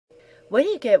What do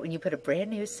you get when you put a brand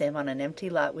new sim on an empty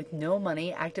lot with no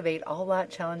money, activate all lot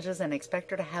challenges, and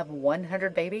expect her to have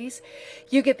 100 babies?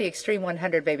 You get the Extreme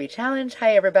 100 Baby Challenge.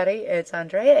 Hi everybody, it's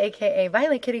Andrea, aka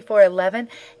Violent Kitty 411,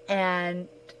 and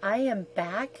I am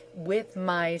back with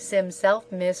my sim self,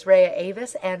 Miss Rhea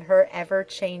Avis, and her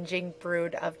ever-changing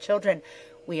brood of children.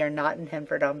 We are not in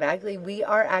Henford on Bagley. We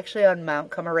are actually on Mount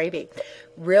Komorebi.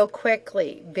 Real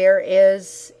quickly, there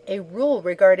is a rule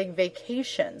regarding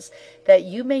vacations that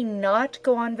you may not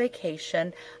go on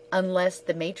vacation unless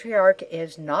the matriarch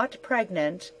is not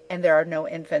pregnant and there are no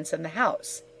infants in the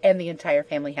house, and the entire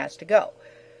family has to go.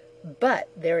 But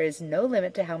there is no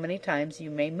limit to how many times you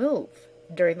may move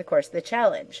during the course of the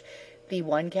challenge. The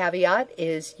one caveat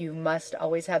is you must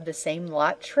always have the same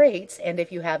lot traits, and if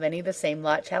you have any of the same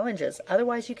lot challenges.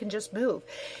 Otherwise, you can just move.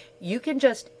 You can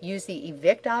just use the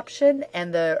evict option,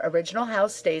 and the original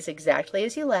house stays exactly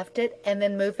as you left it, and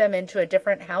then move them into a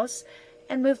different house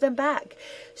and move them back.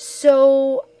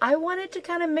 So I wanted to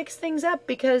kind of mix things up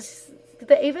because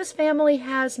the Avis family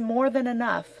has more than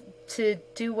enough to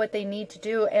do what they need to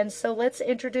do, and so let's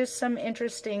introduce some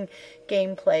interesting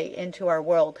gameplay into our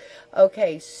world.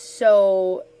 Okay,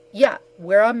 so yeah,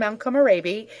 we're on Mount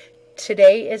Komorebi.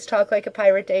 Today is Talk Like a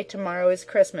Pirate Day. Tomorrow is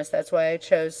Christmas. That's why I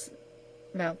chose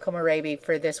Mount Komorebi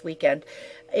for this weekend.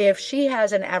 If she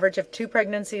has an average of 2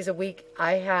 pregnancies a week,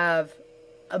 I have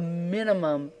a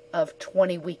minimum of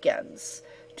 20 weekends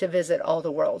to visit all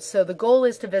the worlds. So the goal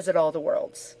is to visit all the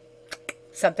worlds.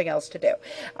 Something else to do.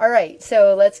 All right,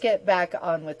 so let's get back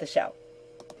on with the show.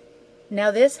 Now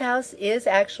this house is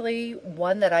actually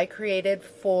one that I created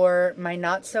for my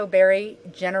Not So Berry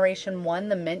Generation 1,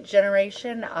 the mint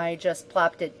generation. I just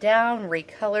plopped it down,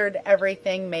 recolored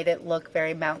everything, made it look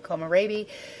very Mount Komorebi.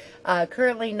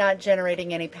 Currently not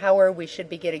generating any power. We should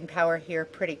be getting power here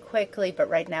pretty quickly, but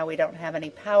right now we don't have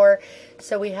any power.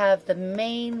 So we have the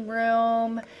main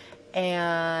room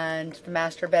and the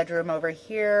master bedroom over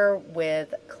here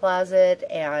with closet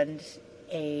and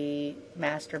a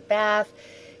master bath,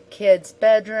 kids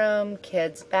bedroom,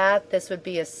 kids bath. This would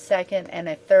be a second and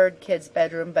a third kids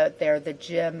bedroom, but they're the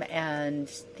gym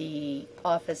and the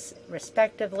office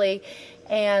respectively,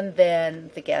 and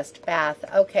then the guest bath.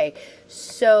 Okay,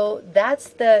 so that's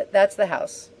the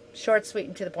house. Short, sweet,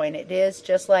 and to the point. It is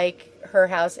just like her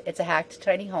house. It's a hacked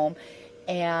tiny home.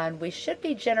 And we should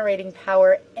be generating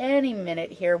power any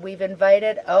minute here. We've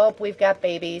invited, oh, we've got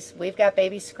babies. We've got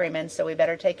babies screaming, so we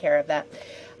better take care of that.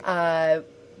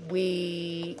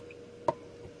 We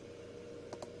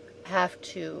have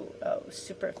to,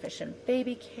 super efficient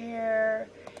baby care.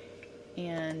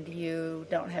 And you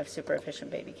don't have super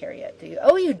efficient baby care yet, do you?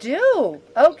 Oh, you do.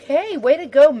 Okay, way to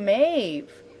go,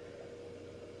 Maeve.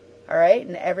 All right,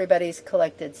 and everybody's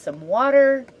collected some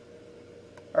water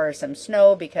or some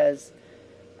snow because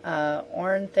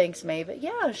Orrin thinks maybe,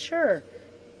 yeah, sure.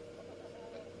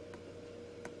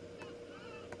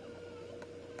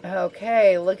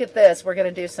 Okay, look at this. We're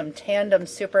going to do some tandem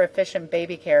super efficient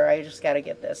baby care. I just got to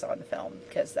get this on film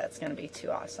because that's going to be too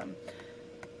awesome.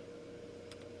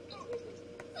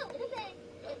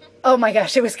 Oh my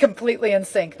gosh, it was completely in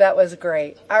sync. That was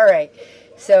great. All right,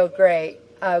 so great.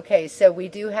 Okay, so we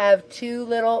do have 2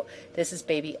 little, this is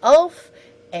baby Ulf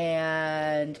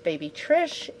and baby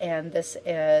Trish, and this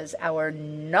is our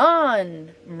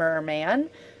non-merman,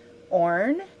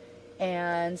 Orn.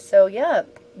 And so yeah,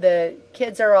 the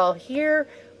kids are all here.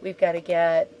 We've got to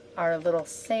get our little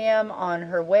Sam on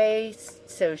her way,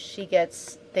 so she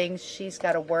gets things she's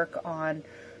got to work on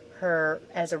her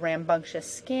as a rambunctious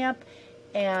scamp.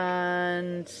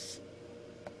 And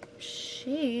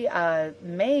she,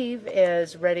 Maeve,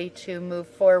 is ready to move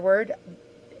forward.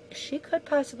 She could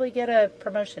possibly get a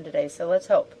promotion today, so let's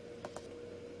hope.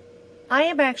 I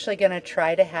am actually going to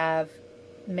try to have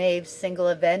Maeve's single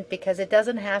event because it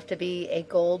doesn't have to be a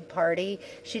gold party.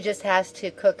 She just has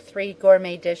to cook 3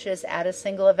 gourmet dishes at a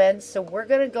single event. So we're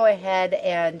going to go ahead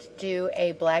and do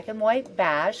a black and white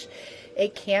bash.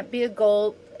 It can't be a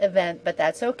gold event, but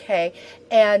that's okay.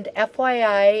 And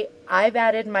FYI, I've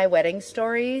added my wedding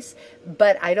stories,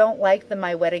 but I don't like the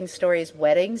my wedding stories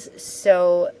weddings.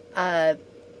 So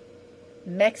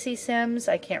Mexi Sims,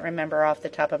 I can't remember off the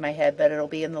top of my head, but it'll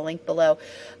be in the link below,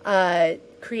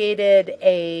 created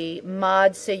a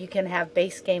mod so you can have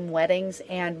base game weddings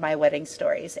and my wedding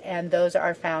stories, and those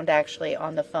are found actually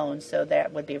on the phone, so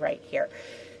that would be right here.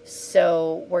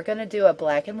 So we're going to do a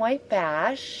black and white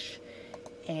bash,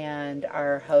 and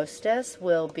our hostess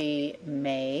will be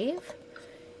Maeve,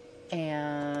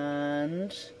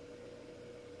 and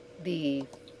the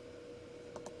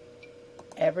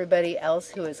everybody else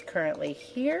who is currently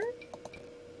here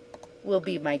will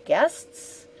be my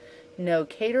guests. no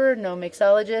caterer, no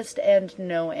mixologist, and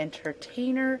no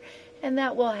entertainer. And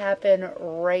that will happen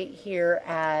right here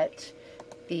at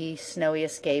the Snowy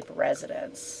Escape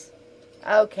residence.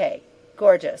 Okay,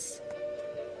 gorgeous.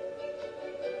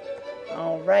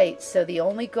 All right, so the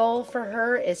only goal for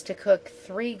her is to cook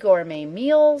 3 gourmet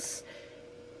meals,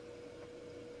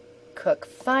 cook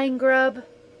fine grub,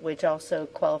 which also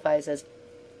qualifies as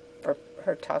for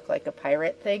her talk like a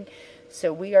pirate thing.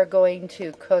 So we are going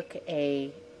to cook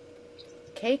a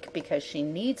cake because she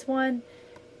needs one,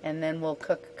 and then we'll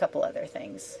cook a couple other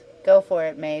things. Go for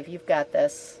it, Maeve. You've got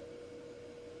this.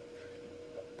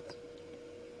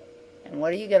 And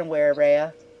what are you going to wear,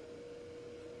 Rhea?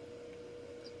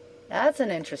 That's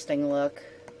an interesting look.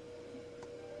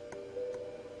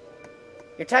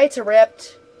 Your tights are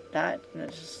ripped. I'm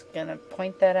just going to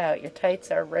point that out. Your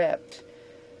tights are ripped.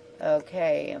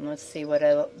 Okay, and let's see what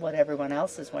everyone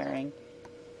else is wearing.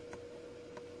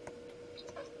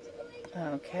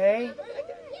 Okay.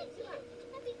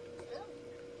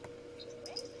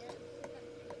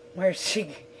 Where's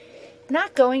she?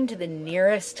 Not going to the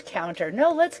nearest counter.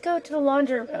 No, let's go to the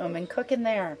laundry room and cook in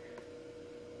there.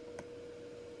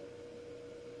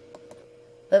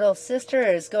 Little sister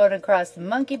is going across the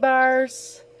monkey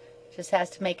bars. Just has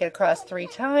to make it across 3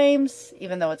 times.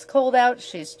 Even though it's cold out,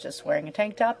 she's just wearing a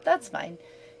tank top. That's fine.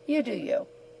 You do you.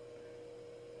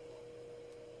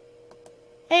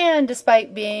 And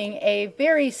despite being a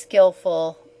very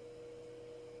skillful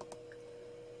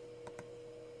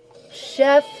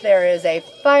chef, there is a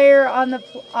fire on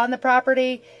the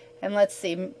property. And let's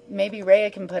see, maybe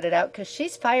Rhea can put it out because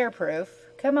she's fireproof.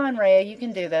 Come on, Rhea, you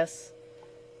can do this.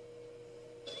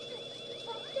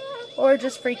 Or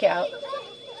just freak out.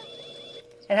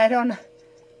 And I don't know.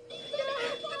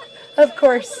 Of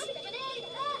course.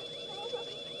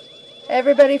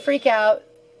 Everybody freak out.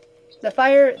 The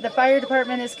fire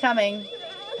department is coming.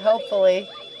 Hopefully.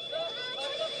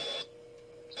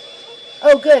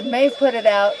 Oh, good. Maeve put it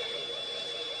out.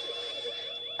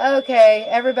 Okay,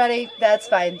 everybody, that's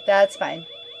fine. That's fine.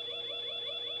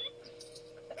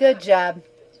 Good job.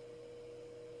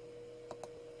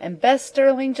 And Beth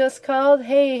Sterling just called.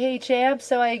 Hey, champ.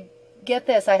 So I get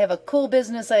this. I have a cool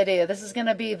business idea. This is going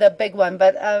to be the big one,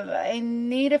 but I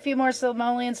need a few more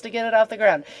simoleons to get it off the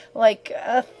ground. Like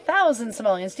 1,000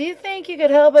 simoleons. Do you think you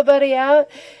could help a buddy out?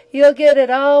 You'll get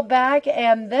it all back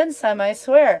and then some, I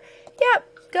swear.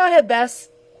 Yep, go ahead, Bess.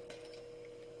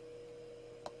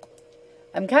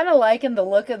 I'm kind of liking the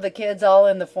look of the kids all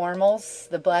in the formals,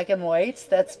 the black and whites.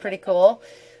 That's pretty cool.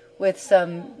 With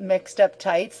some mixed up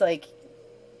tights, like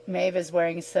Maeve is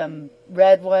wearing some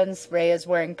red ones. Ray is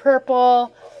wearing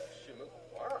purple.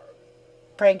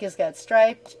 Prank has got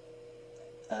striped.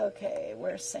 Okay,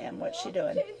 where's Sam? What's she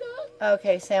doing?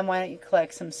 Okay, Sam, why don't you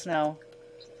collect some snow?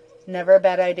 Never a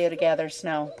bad idea to gather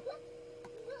snow.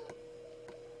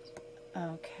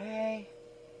 Okay,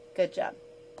 good job.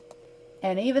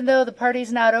 And even though the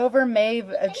party's not over, Maeve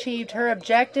achieved her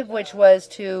objective, which was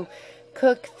to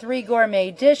cook 3 gourmet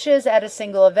dishes at a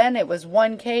single event. It was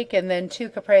 1 cake and then 2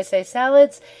 caprese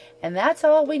salads. And that's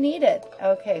all we needed.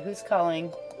 Okay, who's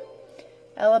calling?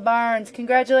 Ella Barnes.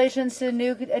 Congratulations to the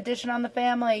new addition on the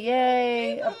family.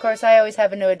 Yay. Of course, I always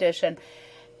have a new addition.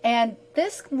 And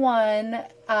this one,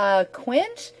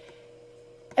 Quint,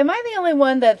 am I the only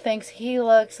one that thinks he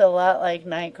looks a lot like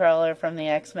Nightcrawler from the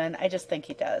X-Men? I just think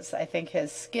he does. I think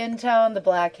his skin tone, the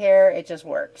black hair, it just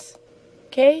works.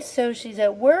 Okay, so she's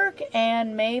at work,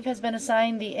 and Maeve has been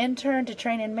assigned the intern to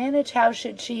train and manage. How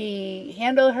should she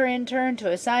handle her intern? To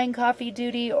assign coffee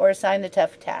duty or assign the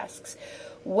tough tasks?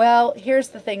 Well, here's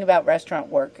the thing about restaurant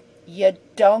work. You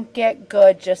don't get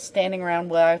good just standing around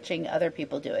watching other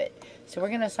people do it. So we're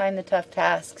going to assign the tough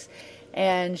tasks.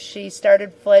 And she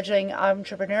started fledgling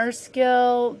entrepreneur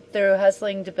skill through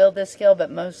hustling to build this skill,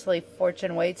 but mostly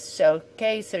fortune waits. So,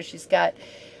 okay, so she's got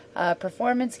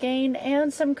performance gain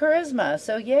and some charisma.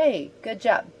 So yay, good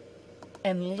job.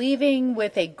 And leaving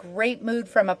with a great mood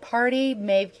from a party,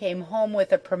 Maeve came home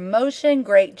with a promotion.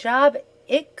 Great job.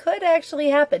 It could actually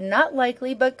happen. Not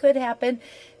likely, but could happen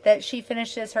that she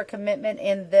finishes her commitment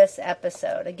in this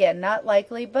episode. Again, not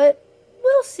likely, but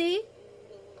we'll see.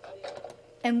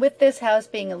 And with this house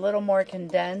being a little more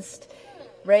condensed,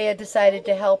 Rhea decided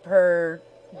to help her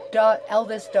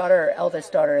eldest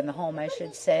daughter in the home, I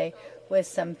should say, with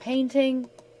some painting.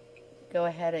 Go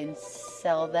ahead and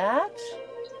sell that.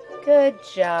 Good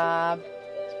job.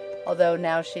 Although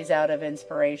now she's out of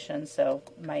inspiration, so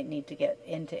might need to get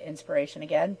into inspiration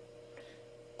again.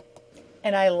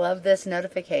 And I love this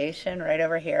notification right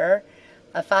over here.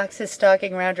 A fox is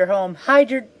stalking around your home.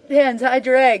 Hide your hens, hide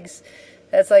your eggs.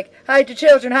 That's like, hide your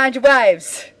children, hide your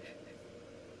wives.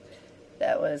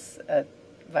 That was a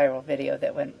viral video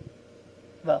that went,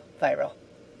 well, viral.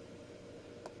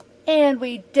 And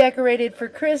we decorated for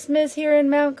Christmas here in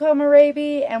Mt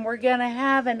Komorebi, and we're going to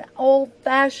have an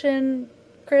old-fashioned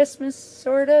Christmas,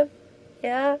 sort of.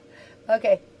 Yeah?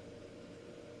 Okay.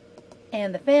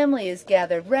 And the family is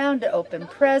gathered round to open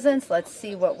presents. Let's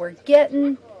see what we're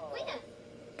getting.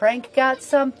 Frank got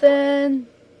something.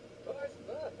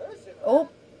 Oh,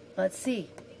 let's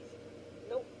see.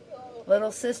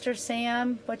 Little sister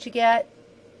Sam, what you got?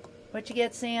 What you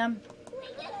get, Sam?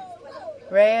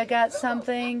 Rhea got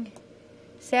something.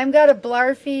 Sam got a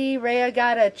Blarfy. Rhea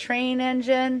got a train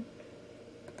engine.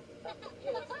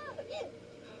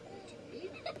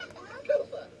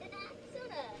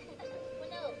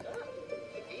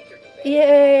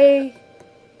 Yay!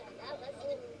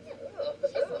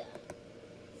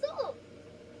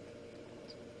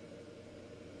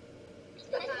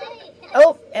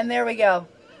 Oh, and there we go.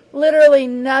 Literally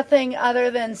nothing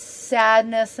other than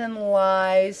sadness and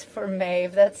lies for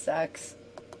Maeve. That sucks.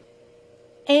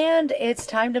 And it's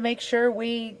time to make sure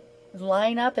we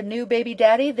line up a new baby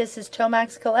daddy. This is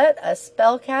Tomax Colette, a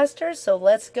spellcaster. So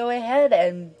let's go ahead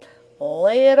and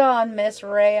lay it on, Miss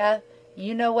Rhea.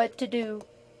 You know what to do.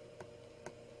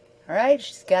 Alright,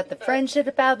 she's got the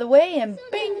friendship out of the way, and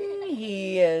bing!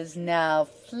 He is now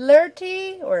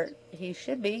flirty, or he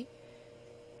should be.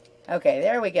 Okay,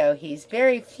 there we go. He's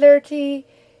very flirty.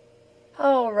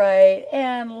 Alright,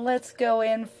 and let's go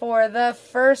in for the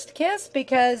first kiss,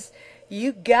 because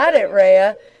you got it,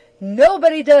 Rhea.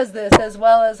 Nobody does this as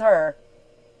well as her.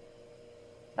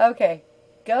 Okay,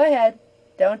 go ahead.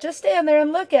 Don't just stand there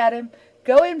and look at him.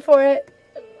 Go in for it.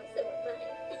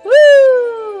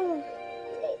 Woo!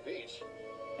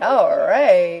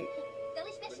 Alright.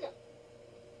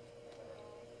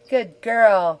 Good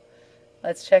girl.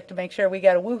 Let's check to make sure we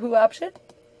got a woohoo option.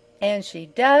 And she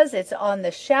does. It's on the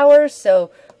shower,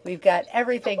 so we've got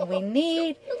everything we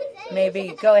need.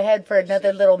 Maybe go ahead for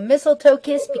another little mistletoe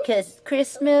kiss because it's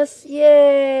Christmas.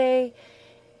 Yay!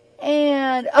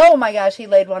 And oh my gosh, he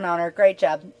laid one on her. Great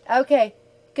job. Okay.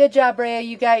 Good job, Rhea.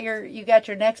 You got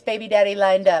your next baby daddy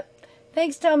lined up.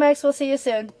 Thanks, Tomax. We'll see you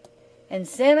soon. And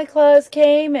Santa Claus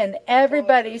came and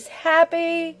everybody's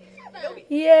happy.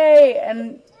 Yay!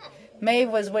 And Maeve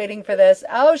was waiting for this.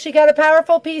 Oh, she got a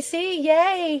powerful PC.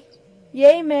 Yay!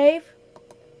 Yay, Maeve.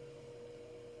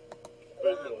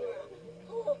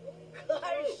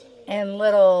 And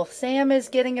little Sam is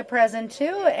getting a present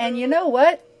too. And you know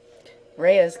what?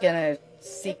 Rhea's gonna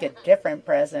seek a different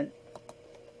present.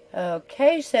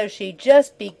 Okay, so she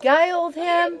just beguiled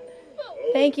him.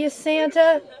 Thank you,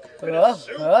 Santa. Whoa,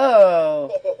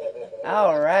 whoa.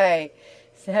 All right.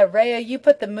 So, Rhea, you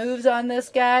put the moves on this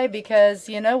guy because,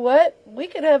 you know what? We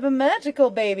could have a magical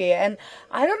baby. And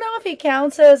I don't know if he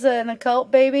counts as an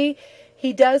occult baby.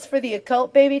 He does for the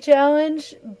occult baby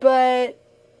challenge, but,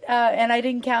 and I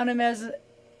didn't count him as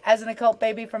an occult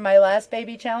baby for my last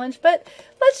baby challenge, but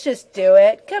let's just do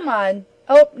it. Come on.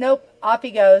 Oh, nope. Off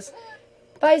he goes.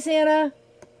 Bye, Santa.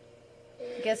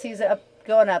 I guess he's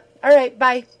going up. All right,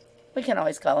 bye. We can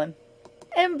always call him.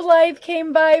 And Blythe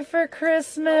came by for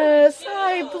Christmas.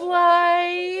 Hi,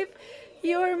 Blythe.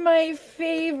 You're my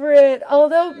favorite.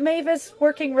 Although Maeve is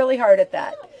working really hard at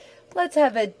that. Let's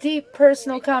have a deep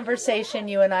personal conversation,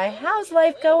 you and I. How's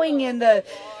life going in the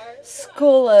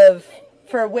school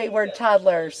for wayward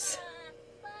toddlers?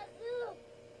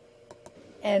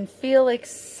 And Feel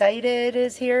Excited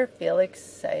is here. Feel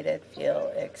excited.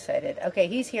 Feel excited. Okay,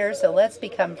 he's here, so let's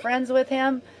become friends with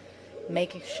him.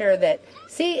 Making sure that,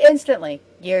 see, instantly,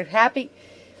 you're happy.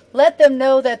 Let them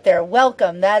know that they're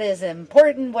welcome. That is an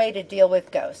important way to deal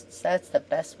with ghosts. That's the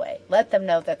best way. Let them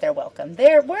know that they're welcome.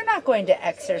 We're not going to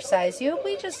exorcise you.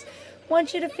 We just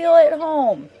want you to feel at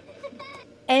home.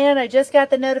 And I just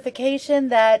got the notification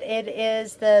that it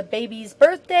is the baby's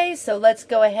birthday, so let's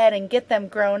go ahead and get them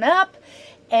grown up.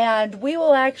 And we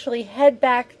will actually head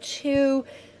back to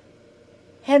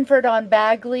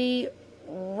Henford-on-Bagley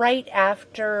right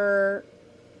after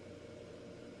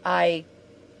I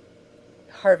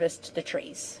harvest the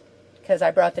trees, because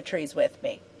I brought the trees with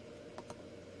me.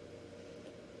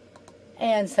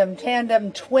 And some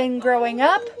tandem twin growing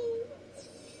up.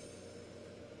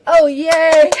 Oh, yay!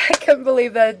 I couldn't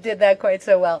believe that it did that quite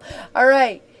so well. All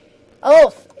right.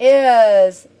 Ulf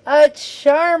is a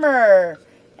charmer.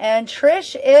 And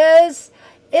Trish is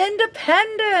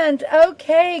independent.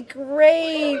 Okay,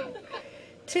 great.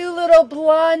 Two little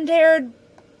blonde-haired,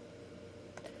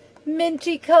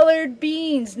 minty-colored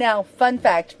beans. Now, fun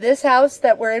fact, this house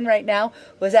that we're in right now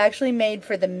was actually made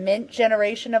for the mint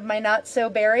generation of my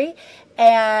not-so-berry.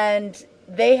 And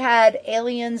they had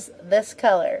aliens this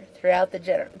color throughout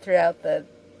the,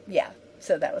 yeah.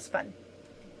 So that was fun.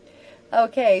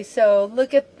 Okay, so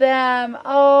look at them.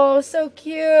 Oh, so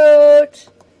cute.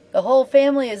 The whole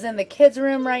family is in the kids'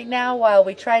 room right now while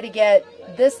we try to get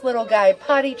this little guy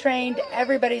potty trained.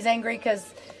 Everybody's angry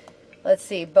because, let's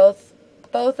see, both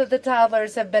of the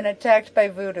toddlers have been attacked by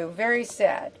voodoo. Very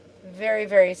sad. Very,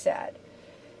 very sad.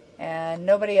 And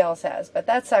nobody else has, but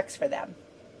that sucks for them.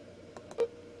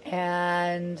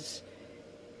 And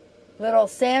little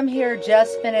Sam here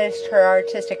just finished her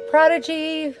artistic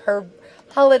prodigy. Her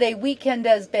holiday weekend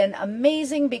has been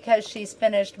amazing because she's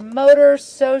finished motor,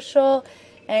 social,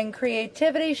 and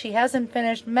creativity. She hasn't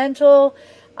finished mental.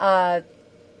 And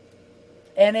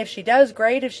if she does,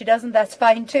 great. If she doesn't, that's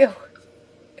fine too.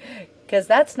 Because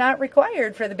that's not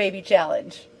required for the baby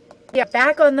challenge. Yeah,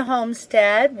 back on the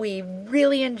homestead, we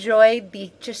really enjoyed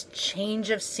the just change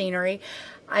of scenery.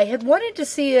 I had wanted to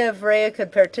see if Rhea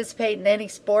could participate in any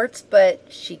sports, but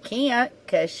she can't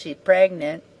because she's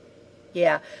pregnant.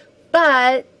 Yeah,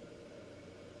 but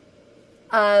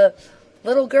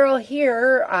little girl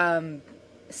here,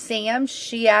 Sam,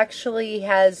 she actually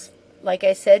has, like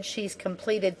I said, she's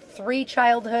completed 3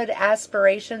 childhood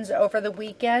aspirations over the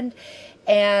weekend,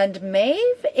 and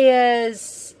Maeve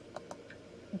is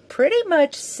pretty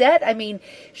much set. I mean,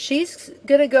 she's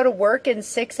going to go to work in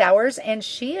 6 hours, and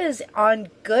she is on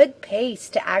good pace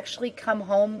to actually come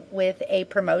home with a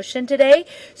promotion today.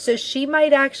 So she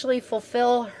might actually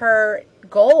fulfill her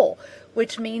goal,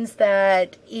 which means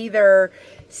that either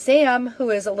Sam, who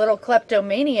is a little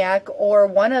kleptomaniac, or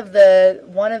one of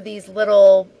these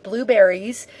little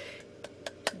blueberries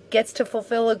gets to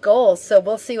fulfill a goal. So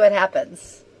we'll see what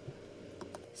happens.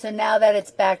 So now that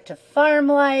it's back to farm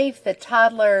life, the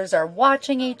toddlers are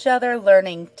watching each other,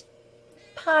 learning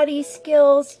potty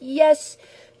skills. Yes,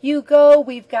 you go.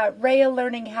 We've got Rhea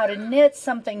learning how to knit,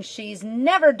 something she's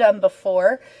never done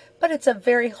before, but it's a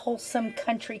very wholesome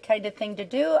country kind of thing to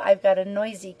do. I've got a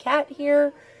noisy cat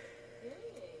here.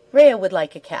 Rhea would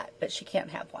like a cat, but she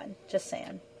can't have one. Just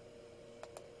saying.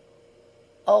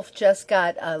 Ulf just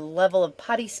got a level of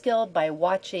potty skill by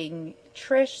watching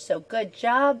Trish, so good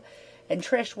job. And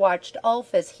Trish watched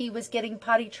Ulf as he was getting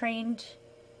potty trained.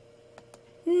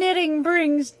 Knitting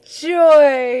brings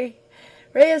joy.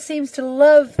 Rhea seems to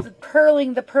love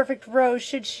purling the perfect row.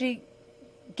 Should she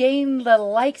gain the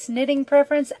likes knitting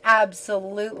preference?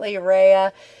 Absolutely,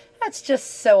 Rhea. That's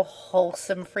just so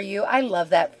wholesome for you. I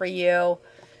love that for you.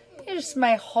 You're just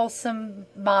my wholesome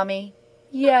mommy.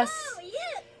 Yes. Oh,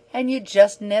 yeah. And you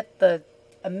just knit the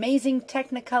amazing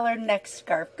Technicolor neck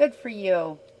scarf. Good for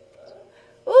you.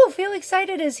 Ooh, Feel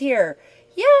Excited is here.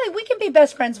 Yeah, we can be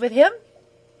best friends with him.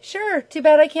 Sure, too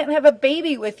bad I can't have a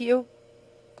baby with you.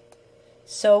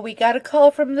 So we got a call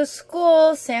from the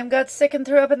school. Sam got sick and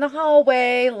threw up in the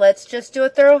hallway. Let's just do a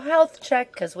thorough health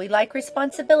check because we like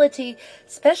responsibility,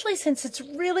 especially since it's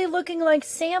really looking like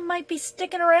Sam might be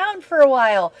sticking around for a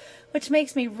while, which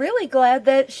makes me really glad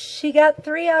that she got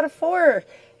 3 out of 4.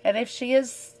 And if she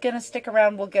is going to stick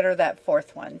around, we'll get her that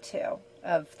 4th one too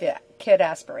of the kid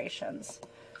aspirations.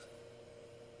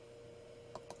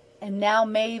 And now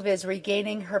Maeve is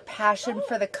regaining her passion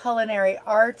for the culinary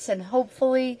arts, and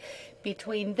hopefully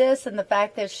between this and the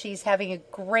fact that she's having a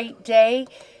great day,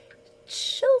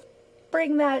 she'll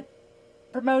bring that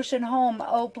promotion home.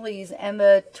 Oh, please. And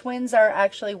the twins are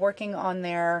actually working on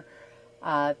their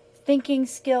thinking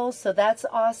skills, so that's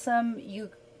awesome.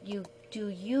 You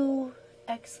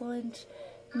excellent.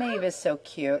 Maeve is so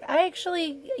cute. I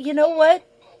actually, you know what?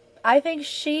 I think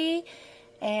she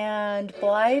and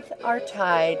Blythe are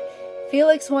tied.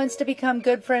 Felix wants to become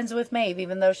good friends with Maeve,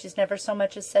 even though she's never so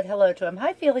much as said hello to him.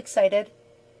 Hi, Feel Excited.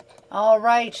 All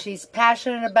right, she's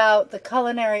passionate about the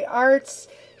culinary arts.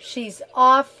 She's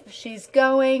off. She's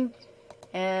going.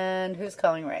 And who's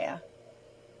calling Rhea?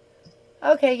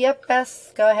 Okay, yep,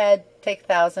 Bess, go ahead. Take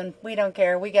 1,000. We don't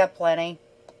care. We got plenty.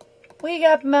 We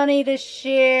got money to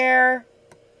share.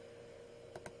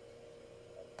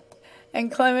 And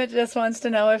Clement just wants to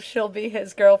know if she'll be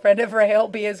his girlfriend, if Rhea will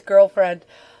be his girlfriend.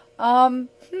 For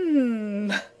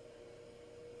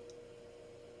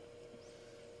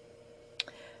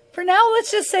now,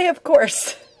 let's just say of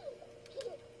course.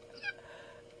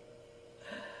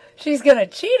 She's gonna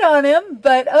cheat on him,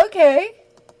 but okay.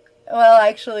 Well,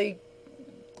 actually,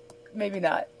 maybe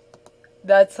not.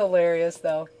 That's hilarious,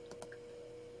 though.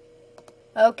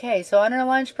 Okay, so on her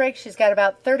lunch break, she's got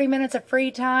about 30 minutes of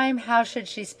free time. How should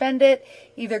she spend it?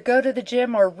 Either go to the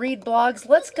gym or read blogs.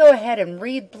 Let's go ahead and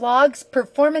read blogs.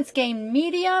 Performance game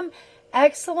medium.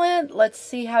 Excellent. Let's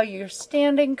see how you're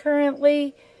standing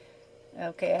currently.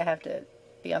 Okay, I have to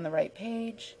be on the right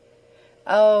page.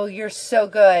 Oh, you're so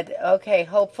good. Okay,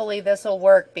 hopefully this will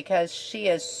work because she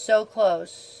is so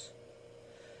close.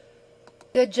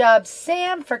 Good job,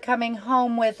 Sam, for coming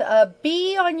home with a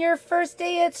B on your first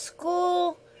day at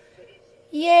school.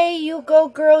 Yay, you go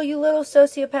girl, you little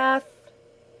sociopath.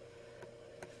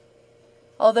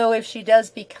 Although if she does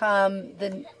become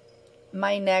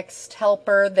my next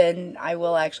helper, then I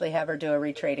will actually have her do a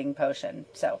retraining potion.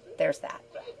 So there's that.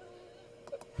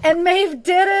 And Maeve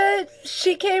did it.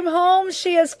 She came home.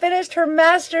 She has finished her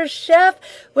Master Chef,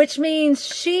 which means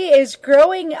she is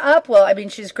growing up. Well, I mean,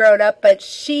 she's grown up, but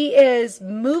she is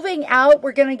moving out.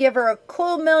 We're going to give her a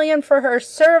cool $1,000,000 for her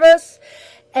service.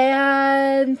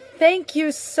 And thank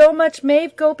you so much,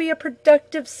 Maeve. Go be a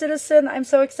productive citizen. I'm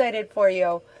so excited for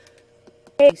you.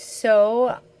 Okay,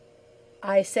 so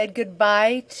I said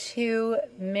goodbye to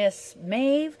Miss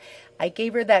Maeve. I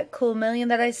gave her that cool $1,000,000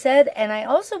 that I said, and I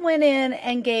also went in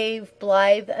and gave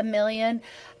Blythe $1,000,000.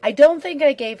 I don't think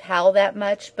I gave Hal that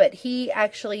much, but he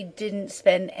actually didn't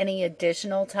spend any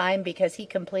additional time because he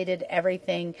completed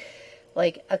everything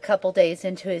like a couple days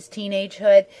into his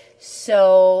teenagehood.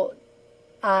 So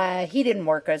he didn't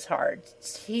work as hard.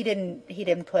 He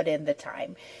didn't put in the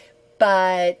time.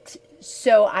 But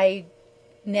so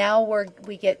now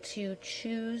we get to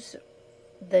choose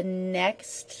the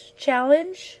next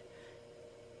challenge.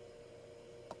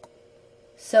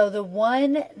 So the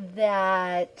one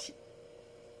that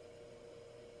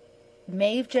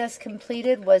Maeve just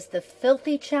completed was the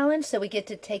filthy challenge. So we get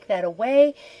to take that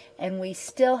away, and we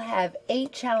still have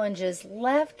 8 challenges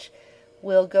left.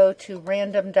 We'll go to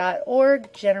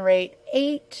random.org, generate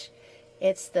 8.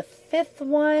 It's the 5th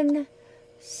one.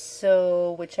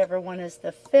 So whichever one is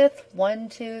the 5th, 1,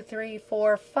 2, 3,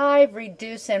 4, 5,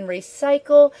 reduce and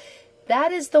recycle.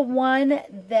 That is the one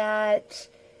that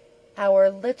our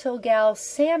little gal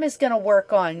Sam is going to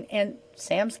work on, and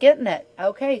Sam's getting it.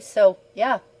 Okay, so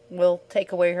yeah, we'll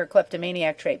take away her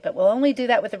kleptomaniac trait, but we'll only do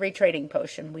that with a retraining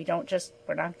potion. We're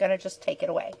not going to just take it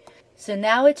away. So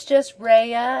now it's just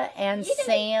Rhea and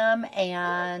Sam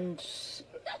and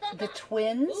the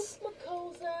twins.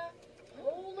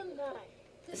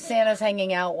 Santa's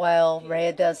hanging out while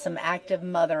Rhea does some active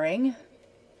mothering.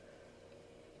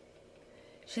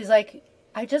 She's like,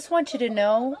 I just want you to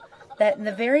know that in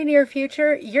the very near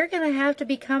future, you're going to have to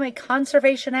become a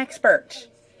conservation expert.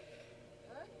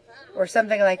 Or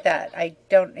something like that. I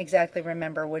don't exactly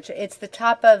remember which. It's the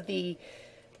top of the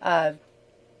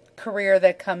career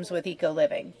that comes with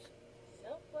eco-living.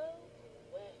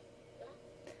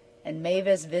 And Maeve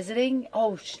is visiting.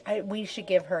 Oh, we should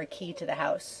give her a key to the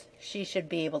house. She should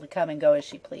be able to come and go as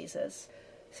she pleases.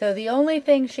 So the only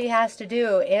thing she has to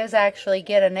do is actually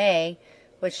get an A,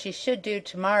 which she should do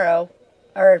tomorrow.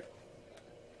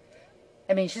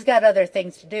 I mean, she's got other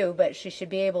things to do, but she should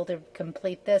be able to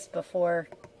complete this before.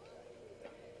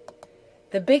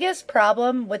 The biggest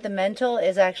problem with the mental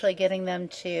is actually getting them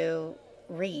to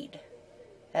read.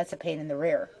 That's a pain in the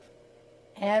rear.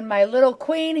 And my little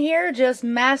queen here just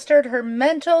mastered her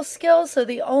mental skills, so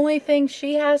the only thing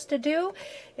she has to do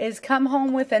is come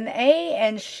home with an A,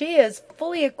 and she is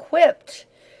fully equipped,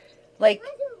 like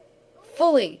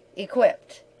fully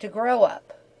equipped to grow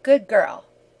up. Good girl.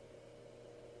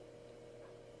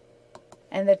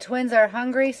 And the twins are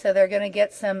hungry, so they're going to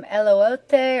get some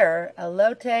elote or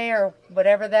elote or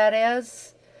whatever that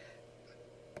is.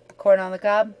 Corn on the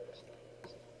cob.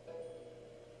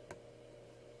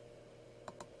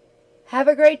 Have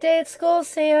a great day at school,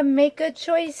 Sam. Make good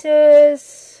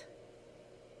choices.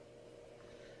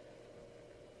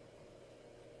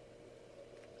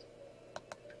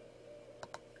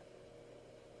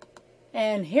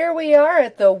 And here we are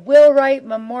at the Wheelwright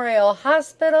Memorial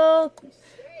Hospital.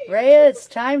 Rhea, it's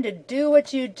time to do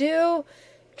what you do.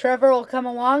 Trevor will come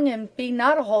along and be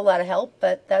not a whole lot of help,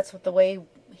 but that's the way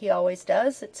he always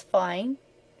does. It's fine.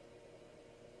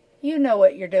 You know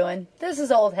what you're doing. This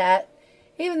is old hat.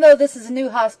 Even though this is a new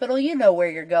hospital, you know where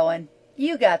you're going.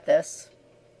 You got this.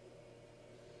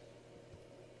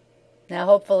 Now,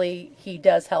 hopefully, he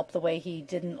does help the way he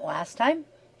didn't last time.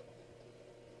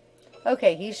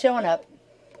 Okay, he's showing up.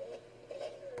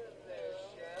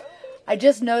 I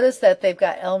just noticed that they've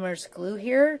got Elmer's glue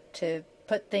here to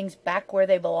put things back where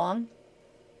they belong.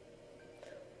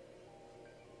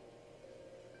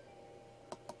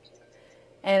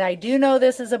 And I do know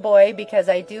this is a boy because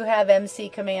I do have MC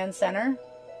Command Center.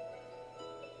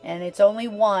 And it's only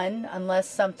one unless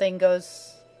something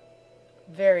goes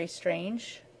very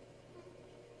strange.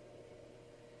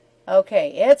 Okay,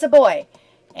 it's a boy.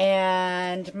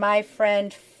 And my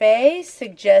friend Faye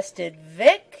suggested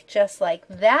Vic, just like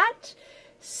that.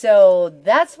 So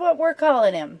that's what we're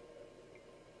calling him.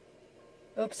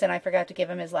 Oops, and I forgot to give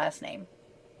him his last name.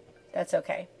 That's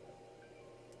okay.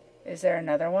 Is there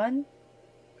another one?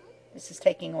 This is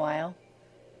taking a while.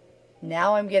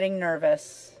 Now I'm getting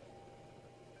nervous.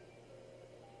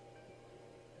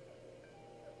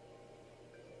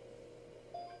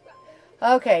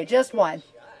 Okay, just one.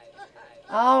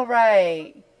 All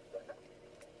right.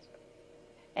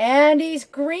 And he's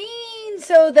green,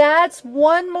 so that's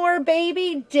one more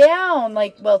baby down.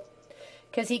 Like, well,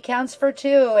 because he counts for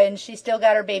 2, and she still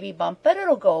got her baby bump, but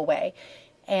it'll go away.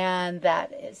 And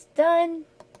that is done.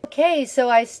 Okay, so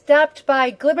I stopped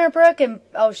by Glimmerbrook and,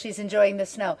 oh, she's enjoying the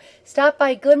snow. Stopped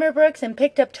by Glimmerbrooks and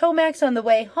picked up Tomax on the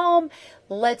way home.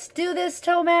 Let's do this,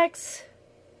 Tomax.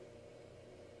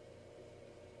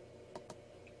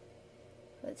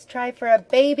 Let's try for a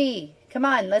baby. Come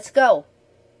on, let's go.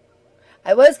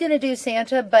 I was going to do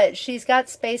Santa, but she's got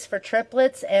space for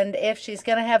triplets, and if she's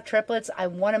going to have triplets, I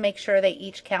want to make sure they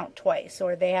each count twice,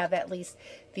 or they have at least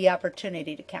the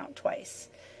opportunity to count twice.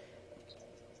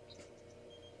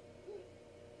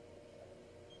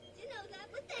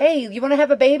 Hey, you want to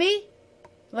have a baby?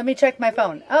 Let me check my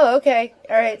phone. Oh, okay.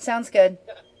 All right, sounds good.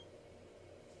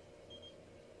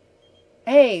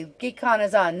 Hey, GeekCon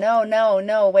is on. No,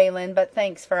 Waylon, but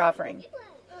thanks for offering.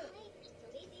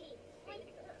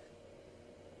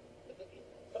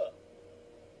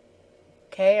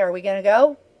 Okay, are we going to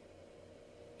go?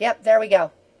 Yep, there we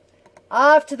go.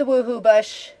 Off to the woohoo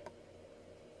bush.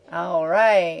 All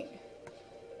right.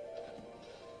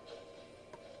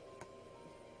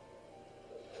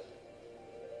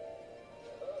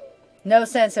 No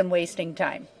sense in wasting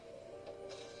time.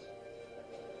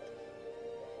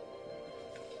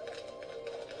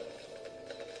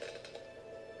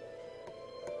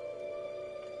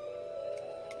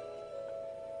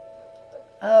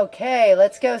 Okay,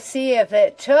 let's go see if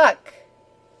it took.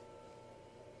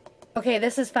 Okay,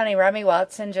 this is funny. Rami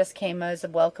Watson just came as a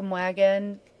welcome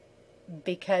wagon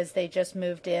because they just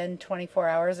moved in 24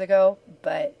 hours ago.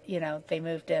 But, you know, they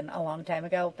moved in a long time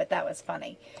ago. But that was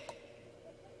funny.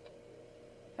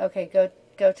 Okay,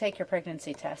 go take your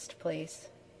pregnancy test, please.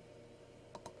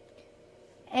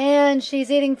 And she's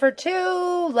eating for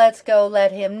 2. Let's go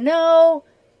let him know.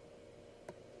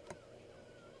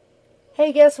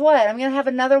 Hey, guess what? I'm going to have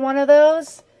another one of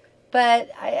those,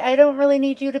 but I don't really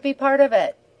need you to be part of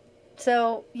it.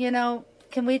 So, you know,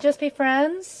 can we just be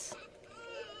friends?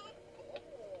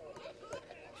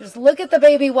 Just look at the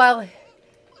baby while...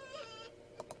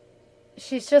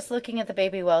 She's just looking at the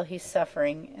baby while he's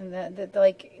suffering. And,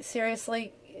 like,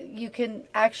 seriously, you can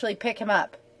actually pick him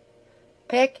up.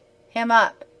 Pick him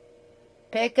up.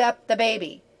 Pick up the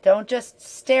baby. Don't just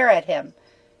stare at him.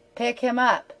 Pick him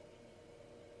up.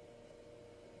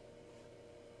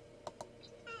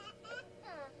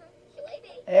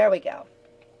 There we go.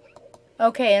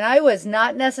 Okay, and I was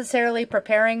not necessarily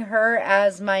preparing her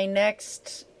as my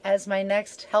next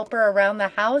helper around the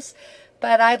house,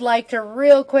 but I'd like to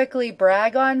real quickly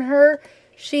brag on her.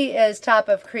 She is top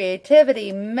of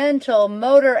creativity, mental,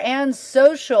 motor, and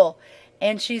social,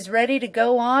 and she's ready to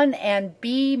go on and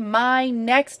be my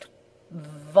next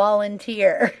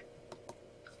volunteer.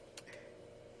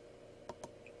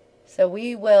 So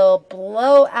we will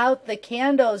blow out the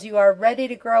candles. You are ready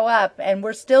to grow up. And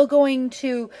we're still going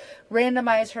to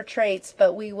randomize her traits,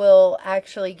 but we will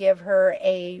actually give her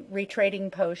a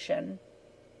retraining potion.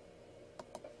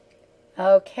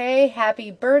 Okay,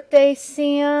 happy birthday,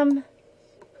 Sam.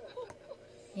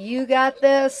 You got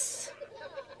this.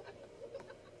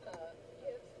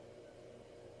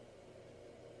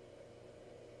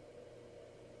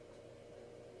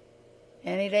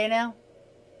 Any day now?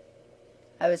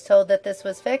 I was told that this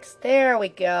was fixed. There we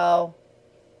go.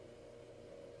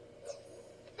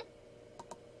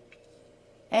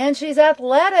 And she's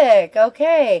athletic.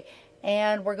 Okay.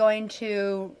 And we're going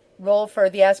to roll for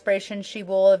the aspiration she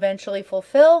will eventually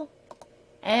fulfill.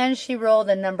 And she rolled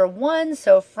a number 1,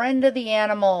 so friend of the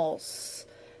animals.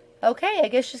 Okay, I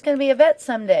guess she's going to be a vet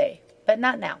someday, but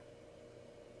not now.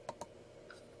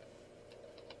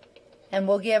 And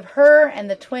we'll give her and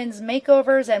the twins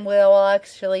makeovers, and we'll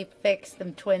actually fix the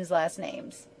twins' last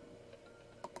names.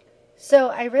 So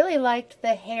I really liked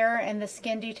the hair and the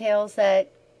skin details that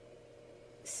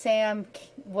Sam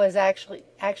was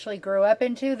actually grew up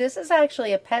into. This is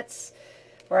actually a pet's,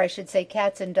 or I should say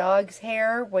cats and dogs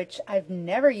hair, which I've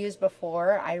never used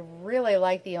before. I really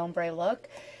like the ombre look.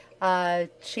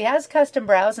 She has custom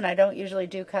brows, and I don't usually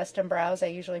do custom brows. I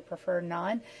usually prefer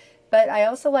non. But I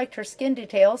also liked her skin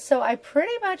details, so I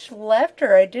pretty much left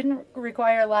her. I didn't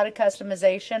require a lot of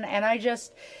customization, and I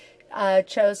just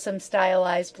chose some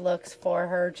stylized looks for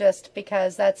her just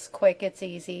because that's quick, it's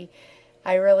easy.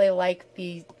 I really like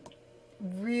the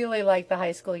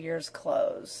high school years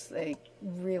clothes. They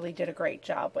really did a great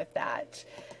job with that,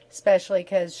 especially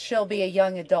because she'll be a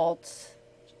young adult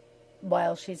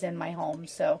while she's in my home.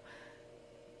 So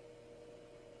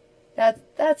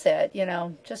that's it, you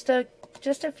know, just a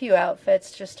few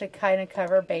outfits just to kind of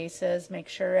cover bases, make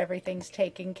sure everything's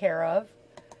taken care of.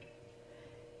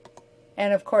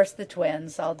 And of course the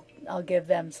twins, I'll give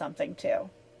them something too.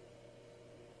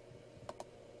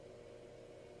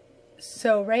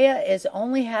 So Rhea is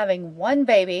only having one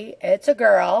baby. It's a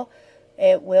girl.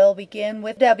 It will begin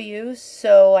with W,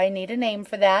 so I need a name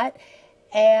for that.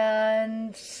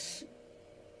 And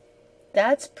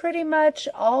that's pretty much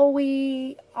all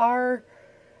we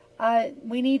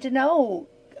need to know.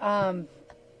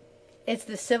 It's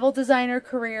the civil designer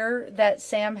career that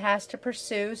Sam has to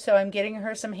pursue, so I'm getting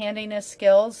her some handiness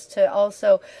skills to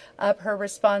also up her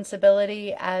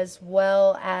responsibility, as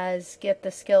well as get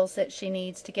the skills that she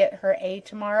needs to get her A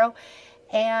tomorrow.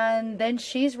 And then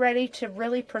she's ready to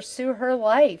really pursue her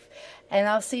life. And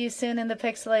I'll see you soon in the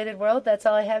pixelated world. That's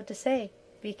all I have to say.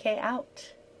 VK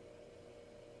out.